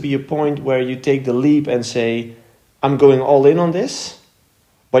needs to be a point where you take the leap and say, I'm going all in on this,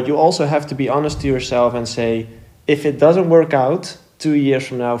 but you also have to be honest to yourself and say, if it doesn't work out 2 years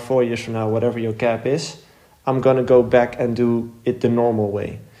from now, 4 years from now, whatever your cap is, I'm going to go back and do it the normal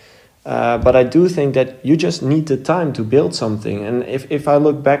way. But I do think that you just need the time to build something. And if I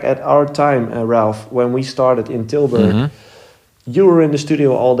look back at our time, Ralph, when we started in Tilburg, you were in the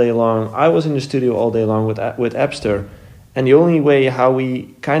studio all day long. I was in the studio all day long with Epster. And the only way how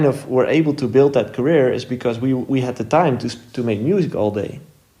we kind of were able to build that career is because we had the time to make music all day.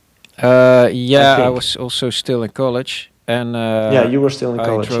 I was also still in college. And yeah, you were still in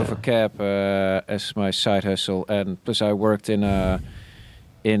college. I drove a cab as my side hustle. And plus I worked in a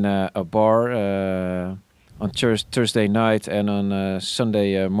bar on Thursday night and on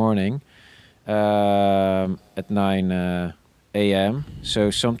Sunday morning at 9 a.m.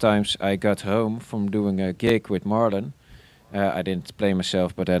 So sometimes I got home from doing a gig with Marlon. I didn't play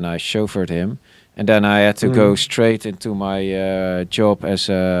myself, but then I chauffeured him, and then I had to go straight into my job as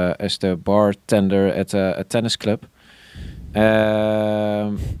the bartender at a tennis club.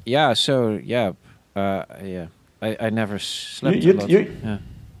 I never slept a lot.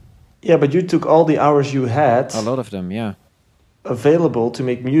 Yeah, but you took all the hours you had, a lot of them, available to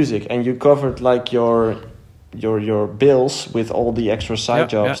make music, and you covered like your bills with all the extra side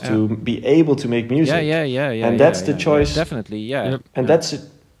jobs to be able to make music. And that's the choice. Definitely, And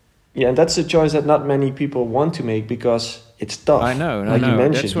that's the choice that not many people want to make because it's tough. I know. Like you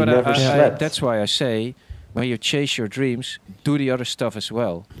mentioned, that's what you never slept. That's why I say, when you chase your dreams, do the other stuff as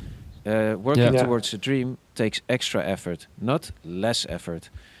well. Working towards a dream takes extra effort, not less effort.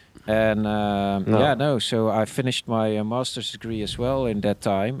 And so I finished my master's degree as well in that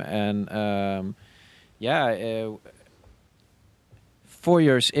time, and 4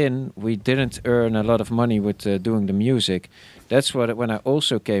 years in, we didn't earn a lot of money with doing the music. That's when I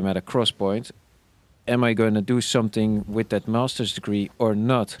also came at a cross point. Am I going to do something with that master's degree or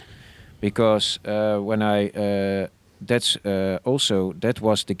not? Because that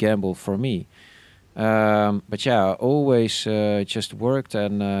was the gamble for me. But I always just worked,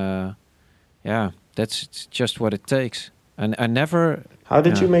 and that's just what it takes. And I never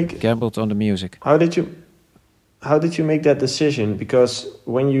gambled on the music. How did you make that decision? Because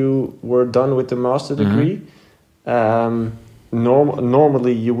when you were done with the master degree,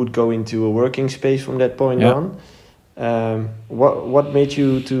 normally you would go into a working space from that point on. What made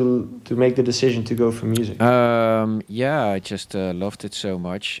you to make the decision to go for music? I just loved it so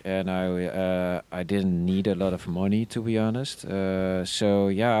much, and I didn't need a lot of money, to be honest. I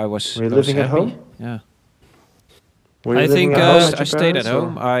was. Were you living at home? Yeah. I think I stayed at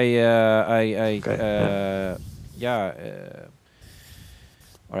home.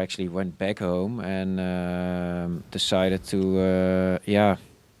 Or actually went back home and decided to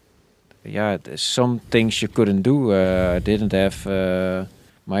some things you couldn't do. I didn't have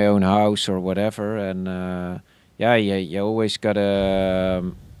my own house or whatever, and you always gotta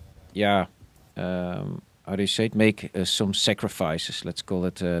how do you say it, make some sacrifices, let's call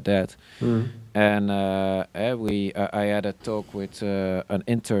it that. And I had a talk with an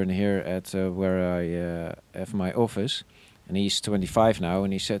intern here at where I have my office, and he's 25 now,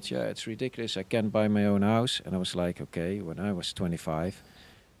 and he said, it's ridiculous, I can't buy my own house. And I was like, okay, when I was 25,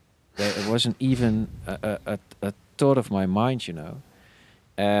 it wasn't even a thought of my mind,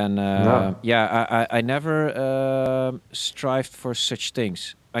 And I never strived for such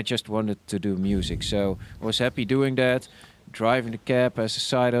things. I just wanted to do music, so I was happy doing that, driving the cab as a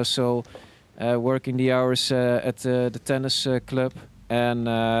side hustle, working the hours at the tennis club,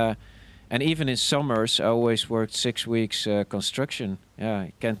 and even in summers, I always worked 6 weeks construction. Yeah,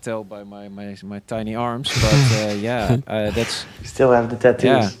 you can't tell by my tiny arms, but yeah, that's You still have the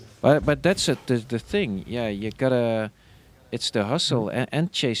tattoos. yeah. But that's the thing. Yeah, you gotta. It's the hustle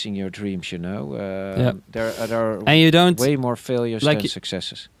and chasing your dreams. You know, Yeah. there are And you don't way more failures like than y-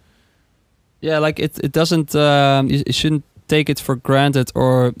 successes. Yeah, like it doesn't. You shouldn't take it for granted,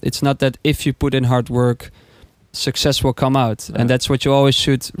 or it's not that if you put in hard work, success will come out, Yeah. and that's what you always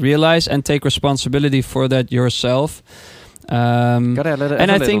should realize and take responsibility for that yourself. Gotta let it. And have a I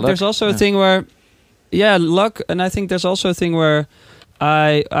little think there's luck. also a Yeah. thing where, yeah, luck. And I think there's also a thing where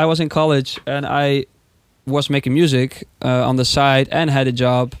I was in college and I was making music on the side and had a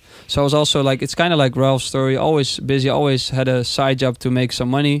job. So I was also like, it's kind of like Ralph's story, always busy, always had a side job to make some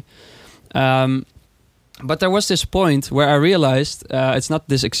money. But there was this point where I realized, it's not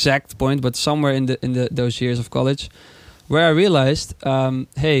this exact point, but somewhere in the those years of college, where I realized,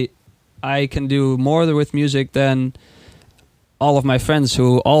 hey, I can do more with music than all of my friends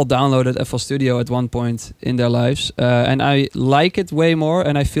who all downloaded FL Studio at one point in their lives, and I like it way more.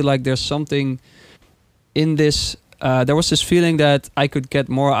 And I feel like there's something in this. There was this feeling that I could get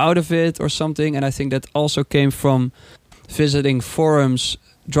more out of it or something, and I think that also came from visiting forums,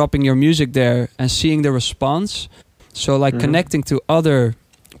 dropping your music there, and seeing the response. So like connecting to other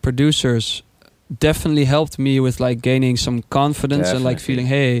producers definitely helped me with like gaining some confidence and like feeling,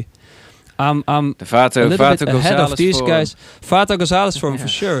 hey, I'm The Vato, a little Vato bit ahead Gonzalez of these forum. guys. Vato Gonzalez for him for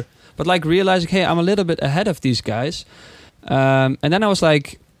Yeah. sure. But like realizing, hey, I'm a little bit ahead of these guys. And then I was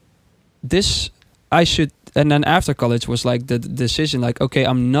like, this, I should. And then after college was like the decision, like, okay,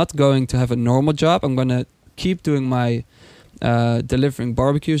 I'm not going to have a normal job. I'm going to keep doing my delivering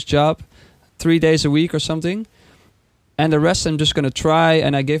barbecues job 3 days a week or something. And the rest I'm just going to try.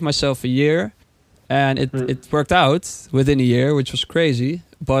 And I gave myself a year. And it worked out within a year, which was crazy.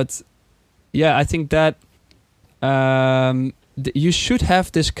 But yeah, I think that you should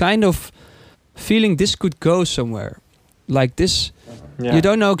have this kind of feeling this could go somewhere. Like this, Yeah. you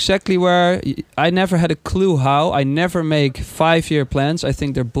don't know exactly where. I never had a clue how. I never make 5-year plans. I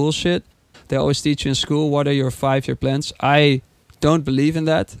think they're bullshit. They always teach you in school, what are your 5-year plans? I don't believe in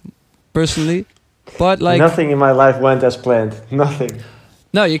that, personally. But like, Nothing in my life went as planned. Nothing.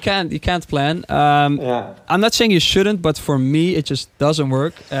 no, you can't plan. Yeah. I'm not saying you shouldn't, but for me, it just doesn't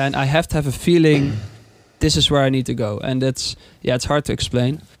work. And I have to have a feeling this is where I need to go. And it's hard to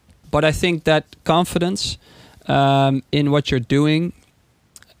explain. But I think that confidence in what you're doing,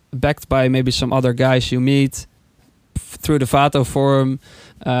 backed by maybe some other guys you meet through the Vato forum,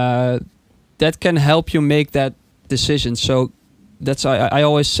 that can help you make that decision. So that's I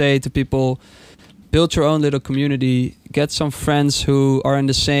always say to people, build your own little community, get some friends who are in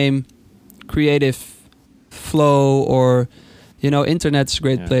the same creative flow, or internet's a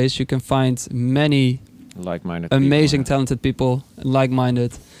great Yeah. place. You can find many Like-minded amazing people. talented people,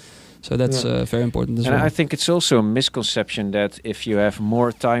 like-minded. So that's very important as And well. I think it's also a misconception that if you have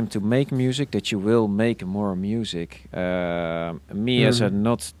more time to make music, that you will make more music. Me as a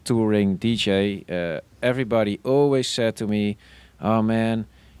not touring DJ, everybody always said to me, "Oh man,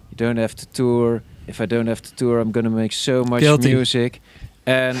 you don't have to tour. If I don't have to tour, I'm gonna make so much Guilty. music."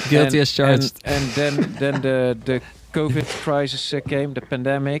 And Guilty as charged. And then the COVID crisis came, the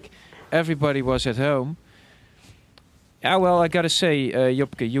pandemic. Everybody was at home. Yeah, well, I gotta say,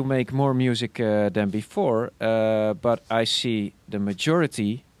 Jopke, you make more music than before, but I see the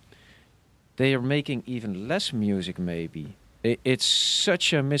majority, they are making even less music, maybe. It's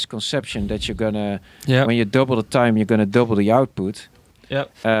such a misconception that you're gonna, when you double the time, you're gonna double the output. Yeah,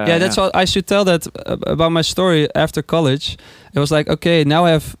 that's all. I should tell that about my story after college. It was like, okay, now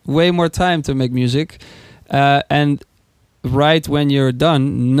I have way more time to make music, and right when you're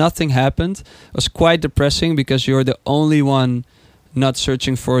done, nothing happened. It was quite depressing because you're the only one not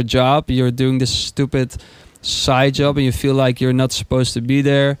searching for a job. You're doing this stupid side job, and you feel like you're not supposed to be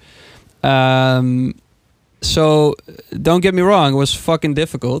there. So don't get me wrong, it was fucking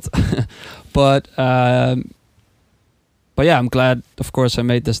difficult, but yeah, I'm glad, of course, I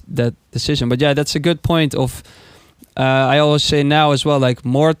made that decision. But yeah, that's a good point of, I always say now as well, like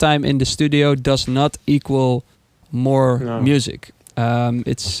more time in the studio does not equal more music. You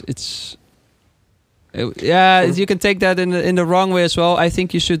can take that in the wrong way as well. I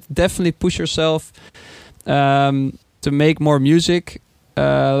think you should definitely push yourself to make more music,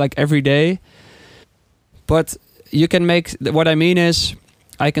 like every day. But you can make, what I mean is,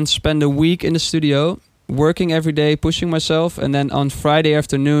 I can spend a week in the studio working every day, pushing myself, and then on Friday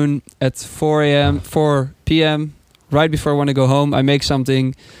afternoon at 4 p.m., right before I want to go home, I make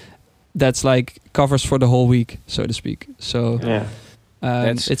something, that's like covers for the whole week, so to speak. So Yeah.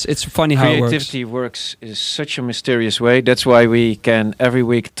 it's funny how it works. Creativity works in such a mysterious way. That's why we can every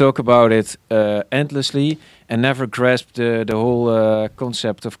week talk about it endlessly and never grasp the whole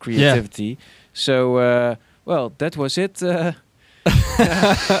concept of creativity. So, well, that was it. You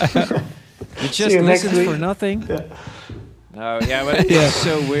just you next listened week. for nothing. Yeah. No, yeah, but it's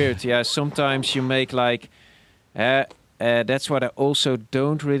so weird. Yeah, sometimes you make like. That's what I also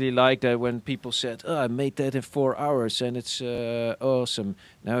don't really like, that when people said, "Oh, I made that in 4 hours and it's awesome."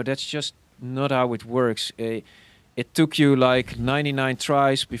 No, that's just not how it works. It took you like 99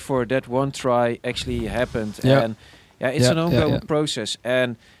 tries before that one try actually happened. Yeah. And it's an ongoing process.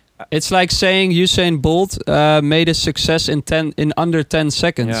 And It's like saying Usain Bolt made a success in under 10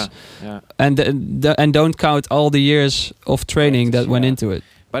 seconds. yeah. And don't count all the years of training that went into it.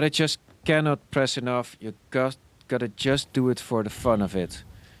 But I just cannot press enough. You gotta just do it for the fun of it.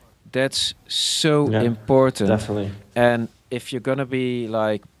 That's so important. Definitely. And if you're gonna be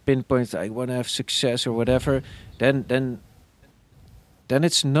like pinpoint, I want to have success or whatever, then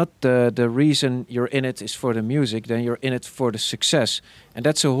it's not the reason you're in it is for the music. Then you're in it for the success, and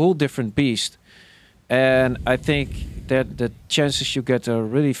that's a whole different beast. And I think that the chances you get a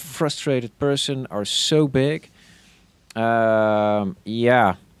really frustrated person are so big.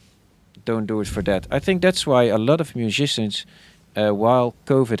 Don't do it for that. I think that's why a lot of musicians, while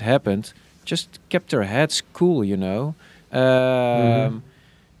COVID happened, just kept their heads cool, you know.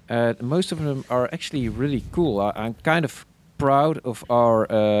 Most of them are actually really cool. I'm kind of proud of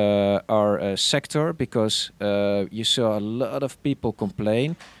our sector, because you saw a lot of people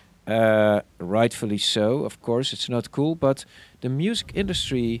complain, rightfully so. Of course, it's not cool, but the music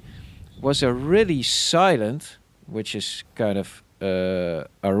industry was a really silent, which is kind of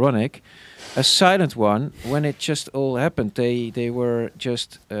ironic, a silent one when it just all happened. They were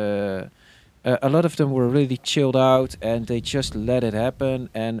just a lot of them were really chilled out, and they just let it happen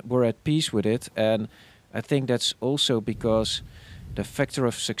and were at peace with it. And I think that's also because the factor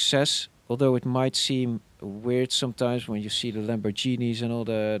of success, although it might seem weird sometimes when you see the Lamborghinis and all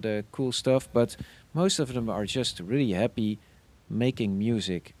the cool stuff, but most of them are just really happy making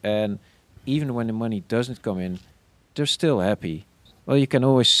music. And even when the money doesn't come in, they're still happy. Well, you can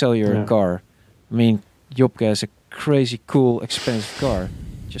always sell your car. I mean, Jopke has a crazy cool, expensive car.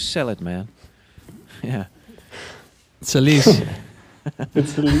 Just sell it, man. Yeah. It's a lease.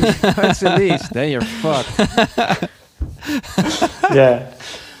 It's the least. It's a lease. Then you're fucked. Yeah.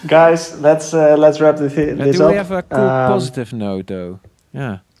 Guys, let's wrap this Do up. we have a cool, positive note, though?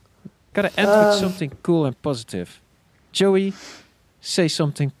 Yeah. Gotta end with something cool and positive. Joey, say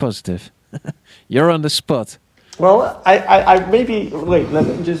something positive. You're on the spot. Well, I maybe wait. Let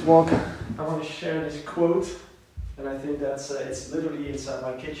me just walk. I want to share this quote, and I think that's it's literally inside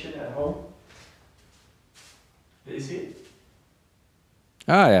my kitchen at home. Do you see it?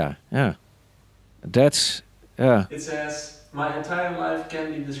 Ah, yeah. That's, yeah. It says, "My entire life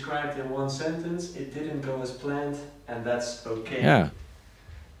can be described in one sentence. It didn't go as planned, and that's okay." Yeah.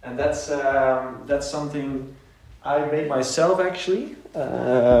 And that's something I made myself actually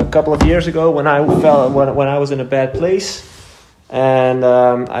a couple of years ago when I was in a bad place, and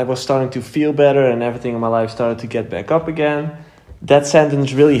I was starting to feel better, and everything in my life started to get back up again. That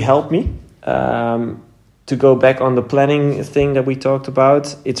sentence really helped me to go back on the planning thing that we talked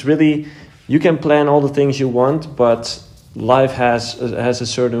about. It's really, you can plan all the things you want, but life has a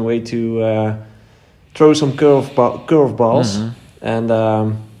certain way to throw some curveballs, and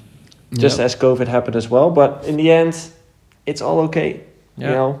just as COVID happened as well. But in the end, it's all okay. Yeah.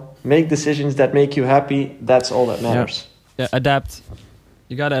 You know, make decisions that make you happy. That's all that matters. Yeah, adapt.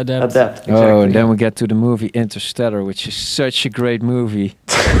 You gotta adapt. Adapt. Exactly. Oh, and then we get to the movie Interstellar, which is such a great movie.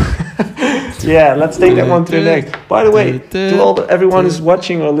 Yeah, let's take that one to the next. By the way, to everyone who's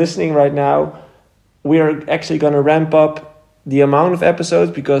watching or listening right now, we are actually going to ramp up the amount of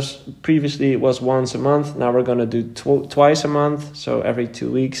episodes, because previously it was once a month. Now we're going to do twice a month, so every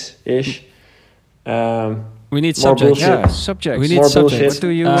 2 weeks ish. We need more subjects. bullshit. Yeah, subjects. We need More subjects. bullshit. What do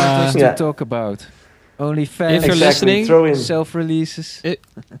you want us Yeah. to talk about? Only fans, If you're listening, throw in. self-releases.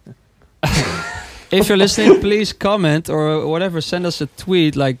 If you're listening, please comment or whatever. Send us a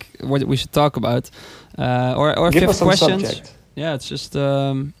tweet like what we should talk about, or if Give you us have some questions. subject. Yeah, it's just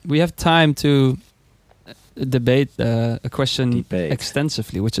we have time to debate a question Debate.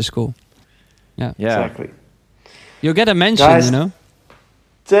 extensively, which is cool. Yeah. Exactly. You'll get a mention, Guys, you know.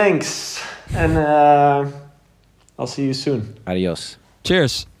 Thanks, and I'll see you soon. Adios.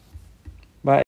 Cheers.